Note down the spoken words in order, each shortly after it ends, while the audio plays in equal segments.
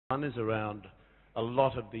One is around a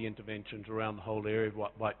lot of the interventions around the whole area of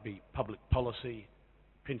what might be public policy,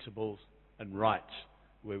 principles and rights,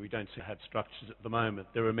 where we don't have structures at the moment.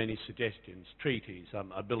 There are many suggestions, treaties,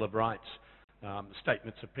 a Bill of Rights,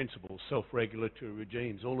 statements of principles, self-regulatory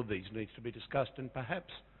regimes. All of these needs to be discussed, and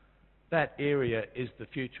perhaps that area is the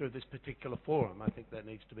future of this particular forum. I think that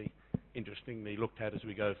needs to be interestingly looked at as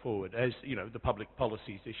we go forward, as you know, the public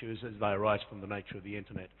policies issues as they arise from the nature of the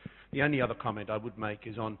internet. The only other comment I would make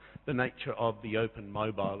is on the nature of the open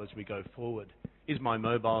mobile as we go forward. Is my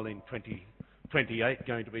mobile in 2028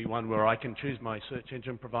 going to be one where I can choose my search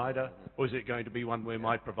engine provider, or is it going to be one where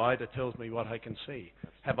my provider tells me what I can see?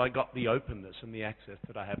 Have I got the openness and the access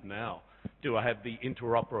that I have now? Do I have the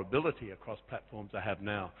interoperability across platforms I have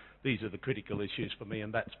now? These are the critical issues for me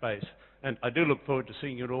in that space. And I do look forward to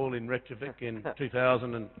seeing it all in Reykjavik in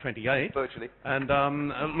 2028. Virtually. And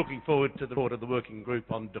looking forward to the report of the working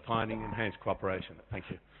group on defining enhanced cooperation. Thank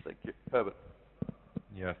you. Thank you. Herbert.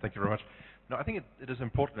 Yeah, thank you very much. No, I think it is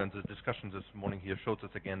important, and the discussion this morning here shows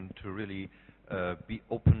us again to really be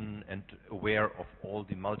open and aware of all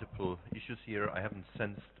the multiple issues here. I haven't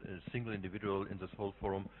sensed a single individual in this whole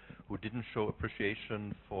forum who didn't show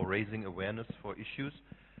appreciation for raising awareness for issues.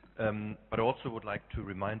 But I also would like to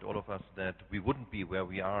remind all of us that we wouldn't be where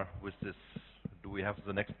we are with this, do we have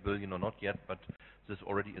the next billion or not yet, but this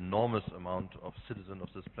already enormous amount of citizens of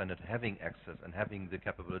this planet having access and having the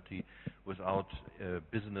capability without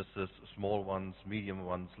businesses, small ones, medium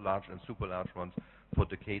ones, large and super large ones, for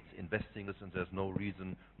decades investing this, and there's no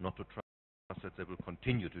reason not to trust that they will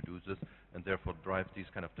continue to do this and therefore drive these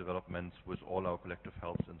kind of developments with all our collective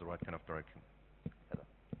help in the right kind of direction.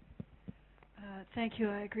 Thank you.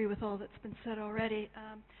 I agree with all that's been said already.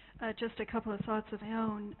 Just a couple of thoughts of my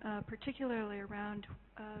own, particularly around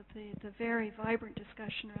the very vibrant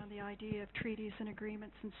discussion around the idea of treaties and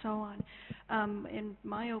agreements and so on. In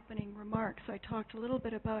my opening remarks, I talked a little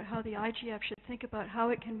bit about how the IGF should think about how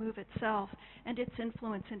it can move itself and its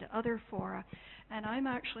influence into other fora. And I'm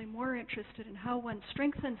actually more interested in how one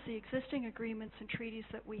strengthens the existing agreements and treaties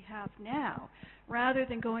that we have now, rather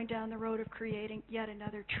than going down the road of creating yet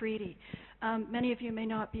another treaty. Many of you may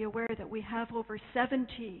not be aware that we have over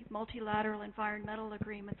 70 multilateral environmental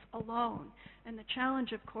agreements alone. And the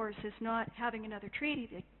challenge, of course, is not having another treaty.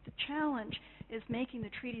 The challenge is making the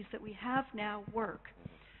treaties that we have now work.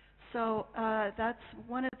 So that's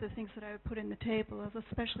one of the things that I would put in the table,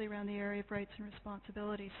 especially around the area of rights and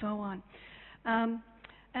responsibility, so on.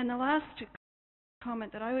 And the last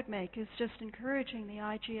comment that I would make is just encouraging the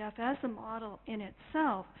IGF as a model in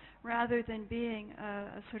itself, rather than being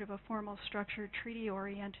a sort of a formal structured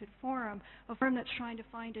treaty-oriented forum, a forum that's trying to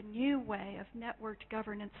find a new way of networked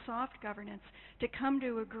governance, soft governance, to come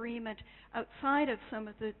to agreement outside of some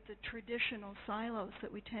of the traditional silos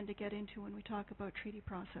that we tend to get into when we talk about treaty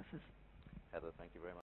processes. Heather, thank you very much.